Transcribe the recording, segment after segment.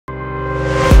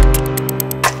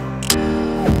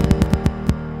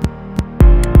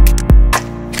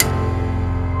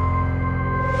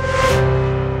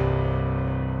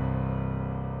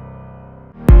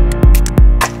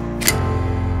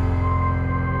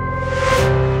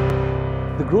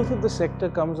The growth of the sector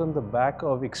comes on the back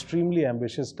of extremely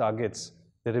ambitious targets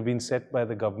that have been set by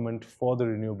the government for the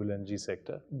renewable energy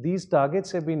sector. These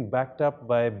targets have been backed up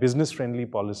by business-friendly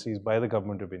policies by the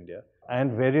Government of India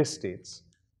and various states,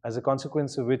 as a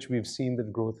consequence of which we've seen the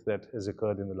growth that has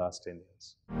occurred in the last 10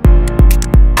 years.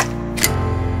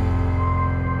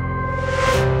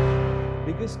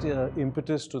 The biggest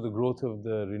impetus to the growth of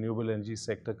the renewable energy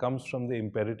sector comes from the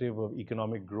imperative of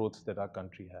economic growth that our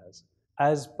country has.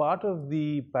 As part of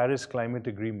the Paris Climate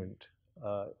Agreement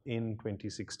in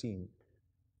 2016,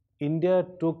 India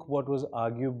took what was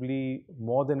arguably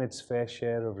more than its fair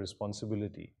share of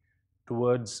responsibility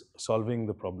towards solving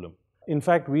the problem. In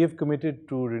fact, we have committed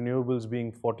to renewables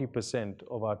being 40%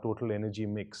 of our total energy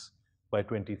mix by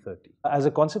 2030. As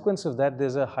a consequence of that,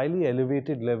 there's a highly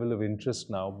elevated level of interest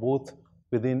now, both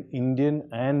within Indian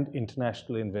and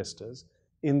international investors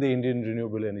in the Indian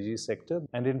renewable energy sector.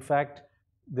 And in fact,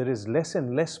 there is less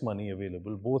and less money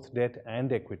available, both debt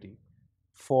and equity,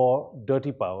 for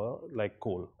dirty power like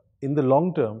coal. In the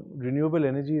long term, renewable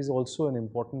energy is also an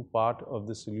important part of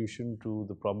the solution to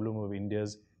the problem of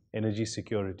India's energy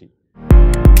security.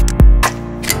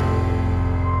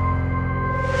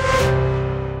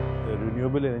 The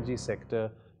renewable energy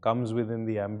sector comes within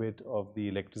the ambit of the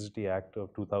Electricity Act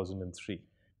of 2003.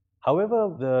 However,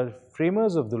 the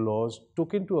framers of the laws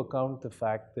took into account the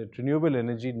fact that renewable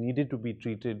energy needed to be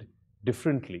treated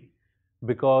differently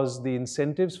because the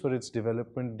incentives for its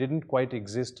development didn't quite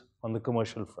exist on the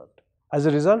commercial front. As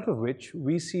a result of which,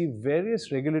 we see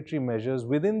various regulatory measures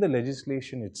within the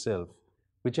legislation itself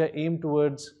which are aimed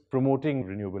towards promoting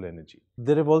renewable energy.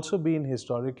 There have also been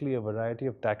historically a variety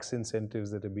of tax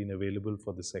incentives that have been available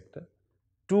for the sector.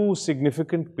 Two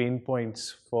significant pain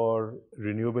points for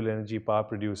renewable energy power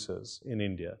producers in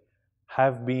India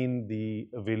have been the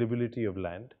availability of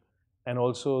land and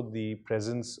also the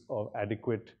presence of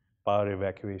adequate power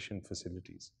evacuation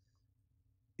facilities.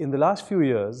 In the last few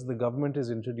years, the government has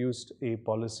introduced a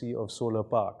policy of solar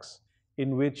parks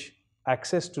in which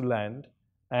access to land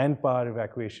and power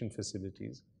evacuation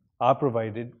facilities are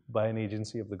provided by an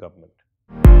agency of the government.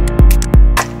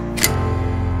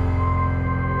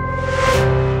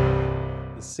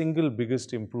 The single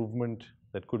biggest improvement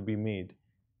that could be made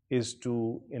is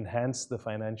to enhance the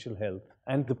financial health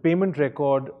and the payment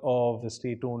record of the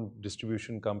state-owned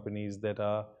distribution companies that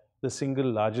are the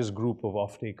single largest group of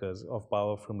off-takers of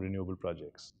power from renewable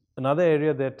projects. Another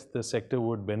area that the sector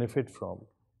would benefit from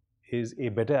is a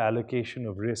better allocation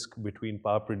of risk between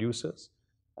power producers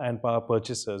and power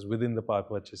purchasers within the power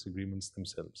purchase agreements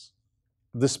themselves.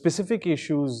 The specific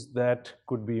issues that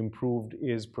could be improved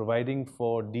is providing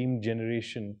for deemed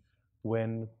generation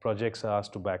when projects are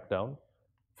asked to back down,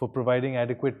 for providing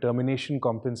adequate termination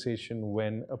compensation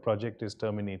when a project is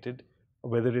terminated,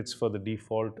 whether it's for the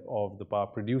default of the power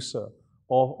producer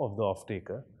or of the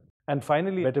off-taker, and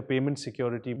finally, better payment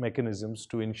security mechanisms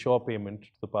to ensure payment to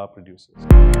the power producers.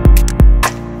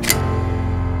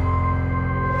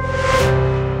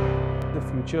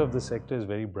 The future of the sector is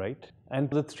very bright, and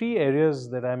the three areas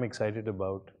that I'm excited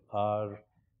about are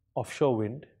offshore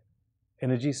wind,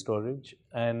 energy storage,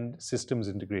 and systems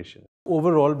integration.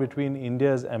 Overall, between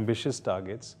India's ambitious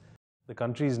targets, the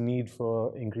country's need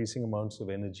for increasing amounts of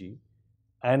energy,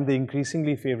 and the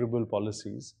increasingly favorable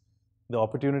policies, the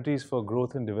opportunities for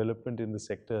growth and development in the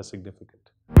sector are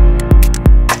significant.